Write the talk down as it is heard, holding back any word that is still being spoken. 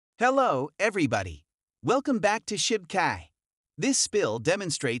Hello, everybody. Welcome back to Shib. This spill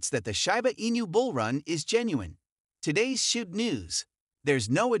demonstrates that the Shiba Inu bull run is genuine. Today's Shib news. There's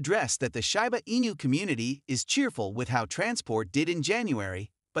no address that the Shiba Inu community is cheerful with how transport did in January,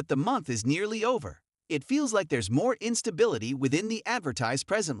 but the month is nearly over. It feels like there's more instability within the advertise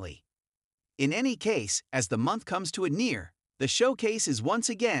presently. In any case, as the month comes to a near, the showcase is once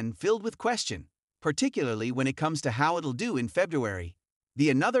again filled with question, particularly when it comes to how it'll do in February. The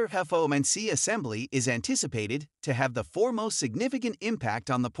another FOMC assembly is anticipated to have the foremost significant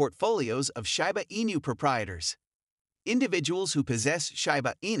impact on the portfolios of Shiba Inu proprietors. Individuals who possess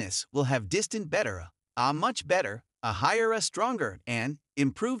Shiba Inus will have distant better, a much better, a higher, a stronger, and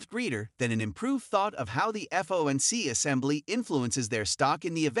improved greater than an improved thought of how the FOMC assembly influences their stock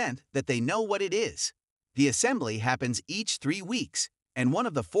in the event that they know what it is. The assembly happens each 3 weeks, and one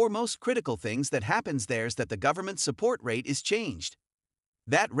of the foremost critical things that happens there is that the government support rate is changed.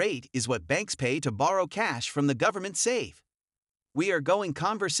 That rate is what banks pay to borrow cash from the government save. We are going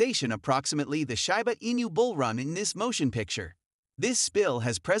conversation approximately the Shiba Inu bull run in this motion picture. This spill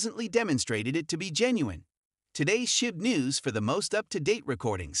has presently demonstrated it to be genuine. Today's Shib news for the most up-to-date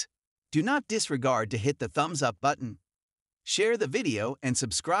recordings. Do not disregard to hit the thumbs up button. Share the video and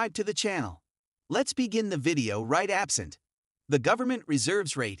subscribe to the channel. Let's begin the video right absent. The government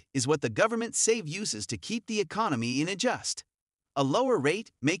reserves rate is what the government save uses to keep the economy in adjust. A lower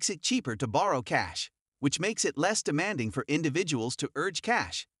rate makes it cheaper to borrow cash, which makes it less demanding for individuals to urge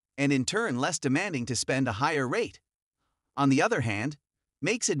cash, and in turn less demanding to spend a higher rate. On the other hand,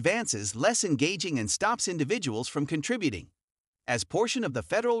 makes advances less engaging and stops individuals from contributing. As portion of the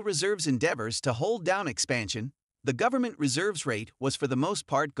Federal Reserve's endeavors to hold down expansion, the government reserves rate was for the most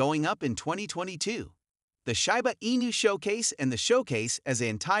part going up in 2022. The Shiba Inu showcase and the showcase as an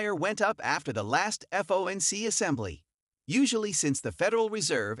entire went up after the last FOMC assembly. Usually since the Federal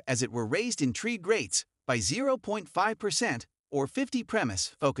Reserve as it were raised in trade rates by 0.5% or 50 premise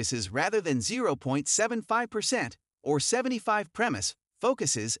focuses rather than 0.75% or 75 premise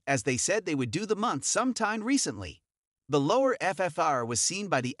focuses as they said they would do the month sometime recently. The lower FFR was seen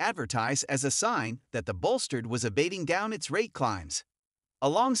by the advertise as a sign that the bolstered was abating down its rate climbs.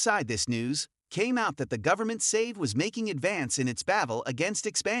 Alongside this news came out that the government save was making advance in its battle against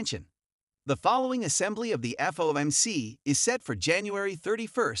expansion. The following assembly of the FOMC is set for January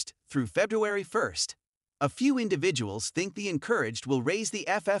 31st through February 1st. A few individuals think the encouraged will raise the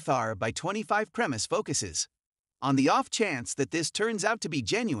FFR by 25 premise focuses. On the off chance that this turns out to be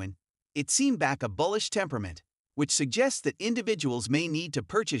genuine, it seemed back a bullish temperament, which suggests that individuals may need to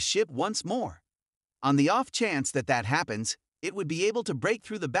purchase SHIB once more. On the off chance that that happens, it would be able to break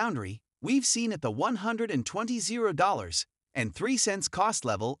through the boundary we've seen at the $120.03 cost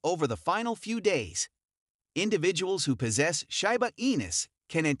level over the final few days. Individuals who possess Shiba Inus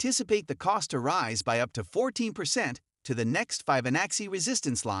can anticipate the cost to rise by up to 14% to the next Fibonacci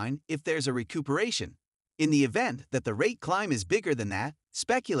resistance line if there's a recuperation. In the event that the rate climb is bigger than that,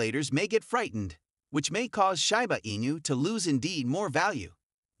 speculators may get frightened, which may cause Shiba Inu to lose indeed more value.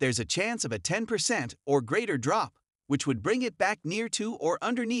 There's a chance of a 10% or greater drop, which would bring it back near to or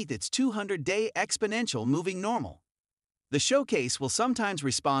underneath its 200-day exponential moving normal. The showcase will sometimes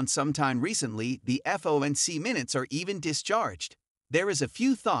respond sometime recently the FOMC minutes are even discharged. There is a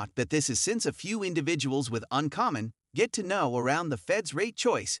few thought that this is since a few individuals with uncommon get to know around the Fed's rate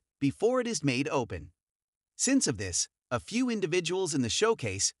choice before it is made open. Since of this, a few individuals in the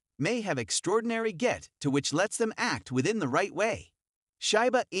showcase may have extraordinary get to which lets them act within the right way.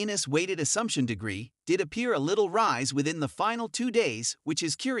 Shiba Inus weighted assumption degree did appear a little rise within the final 2 days, which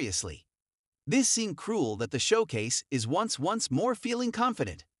is curiously. This seemed cruel that the showcase is once more feeling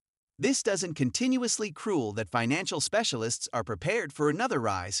confident. This doesn't continuously cruel that financial specialists are prepared for another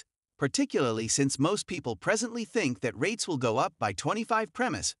rise, particularly since most people presently think that rates will go up by 25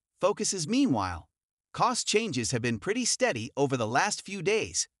 premise focuses. Meanwhile, cost changes have been pretty steady over the last few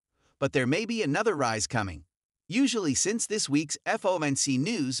days, but there may be another rise coming. Usually since this week's FOMC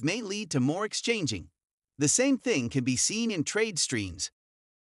news may lead to more exchanging. The same thing can be seen in trade streams.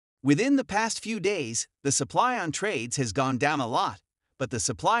 Within the past few days, the supply on trades has gone down a lot, but the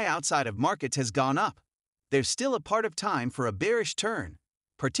supply outside of markets has gone up. There's still a part of time for a bearish turn,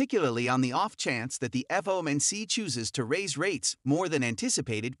 particularly on the off chance that the FOMC chooses to raise rates more than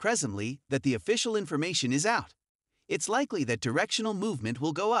anticipated presently that the official information is out. It's likely that directional movement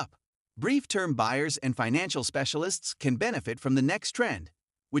will go up. Brief-term buyers and financial specialists can benefit from the next trend,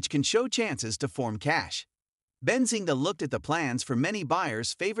 which can show chances to form cash. Benzinga looked at the plans for many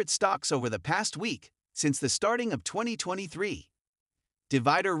buyers' favorite stocks over the past week since the starting of 2023.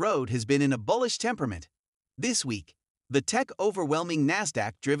 Divider Road has been in a bullish temperament. This week, The tech-overwhelming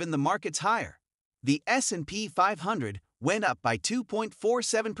Nasdaq driven the markets higher. The S&P 500 went up by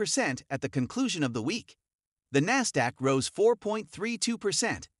 2.47% at the conclusion of the week. The Nasdaq rose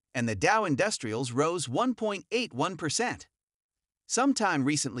 4.32%, and the Dow Industrials rose 1.81%. Sometime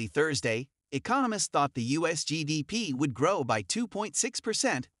recently Thursday, economists thought the U.S. GDP would grow by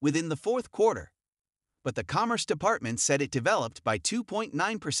 2.6% within the fourth quarter. But the Commerce Department said it developed by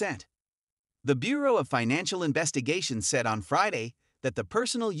 2.9%. The Bureau of Financial Investigation said on Friday that the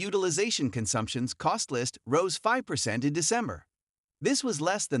personal utilization consumption's cost list rose 5% in December. This was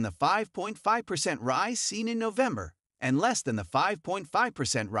less than the 5.5% rise seen in November and less than the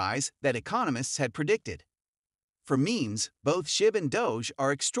 5.5% rise that economists had predicted. For memes, both Shib and Doge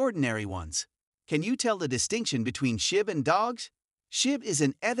are extraordinary ones. Can you tell the distinction between Shib and Doge? Shib is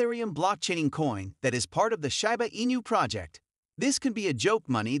an Ethereum blockchain coin that is part of the Shiba Inu project. This could be a joke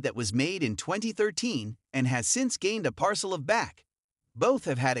money that was made in 2013 and has since gained a parcel of back. Both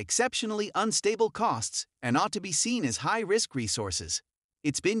have had exceptionally unstable costs and ought to be seen as high-risk resources.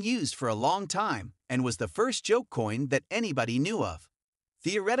 It's been used for a long time and was the first joke coin that anybody knew of.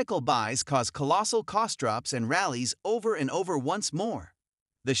 Theoretical buys cause colossal cost drops and rallies over and over once more.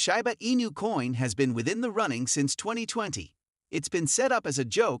 The Shiba Inu coin has been within the running since 2020. It's been set up as a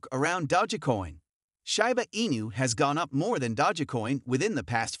joke around dogecoin. Shiba Inu has gone up more than dogecoin within the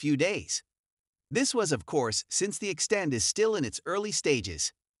past few days. This was, of course, since the extend is still in its early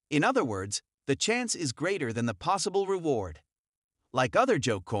stages. In other words, the chance is greater than the possible reward. Like other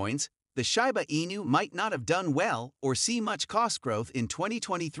joke coins, the Shiba Inu might not have done well or see much cost growth in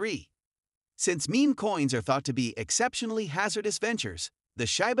 2023. Since meme coins are thought to be exceptionally hazardous ventures, the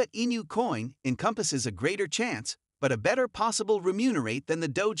Shiba Inu coin encompasses a greater chance, but a better possible remunerate than the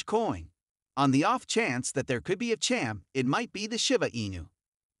Doge coin. On the off chance that there could be a champ, it might be the Shiba Inu.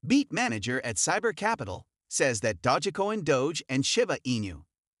 Beat Manager at Cyber Capital says that Dogecoin, Doge, and Shiba Inu,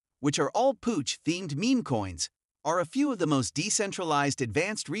 which are all pooch-themed meme coins, are a few of the most decentralized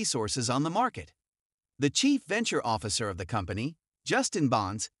advanced resources on the market. The chief venture officer of the company, Justin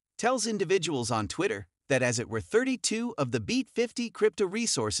Bonds, tells individuals on Twitter that as it were 32 of the Beat 50 crypto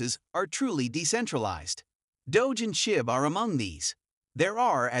resources are truly decentralized. Doge and Shib are among these. There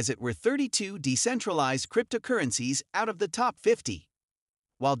are as it were 32 decentralized cryptocurrencies out of the top 50.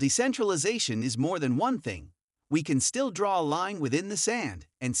 While decentralization is more than one thing, we can still draw a line within the sand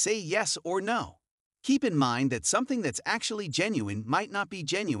and say yes or no. Keep in mind that something that's actually genuine might not be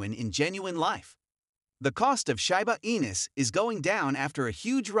genuine in genuine life. The cost of Shiba Inu is going down after a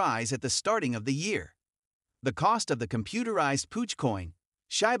huge rise at the starting of the year. The cost of the computerized pooch coin,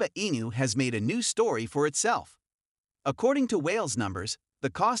 Shiba Inu, has made a new story for itself. According to Whale's numbers, the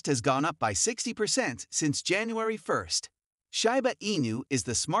cost has gone up by 60% since January 1st. Shiba Inu is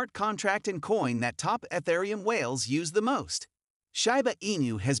the smart contract and coin that top Ethereum whales use the most. Shiba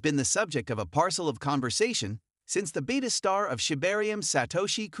Inu has been the subject of a parcel of conversation since the beta star of Shibarium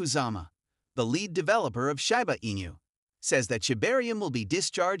Satoshi Kusama, the lead developer of Shiba Inu, says that Shibarium will be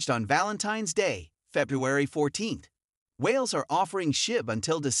discharged on Valentine's Day, February 14th. Whales are offering Shib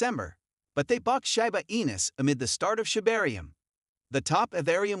until December, but they bought Shiba Inu amid the start of Shibarium. The top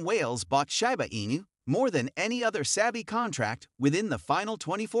Ethereum whales bought Shiba Inu more than any other savvy contract within the final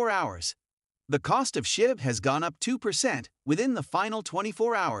 24 hours. The cost of Shib has gone up 2% within the final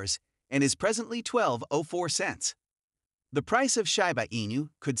 24 hours and is presently 12.04 cents. The price of Shiba Inu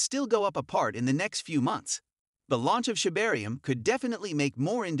could still go up a part in the next few months. The launch of Shibarium could definitely make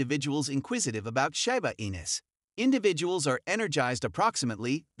more individuals inquisitive about Shiba Inu. Individuals are energized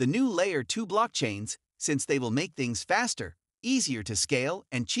approximately the new Layer 2 blockchains since they will make things faster, easier to scale,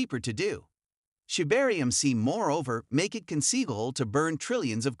 and cheaper to do. Shibarium seem moreover make it conceivable to burn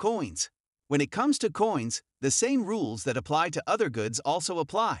trillions of coins. When it comes to coins, the same rules that apply to other goods also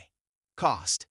apply. Cost.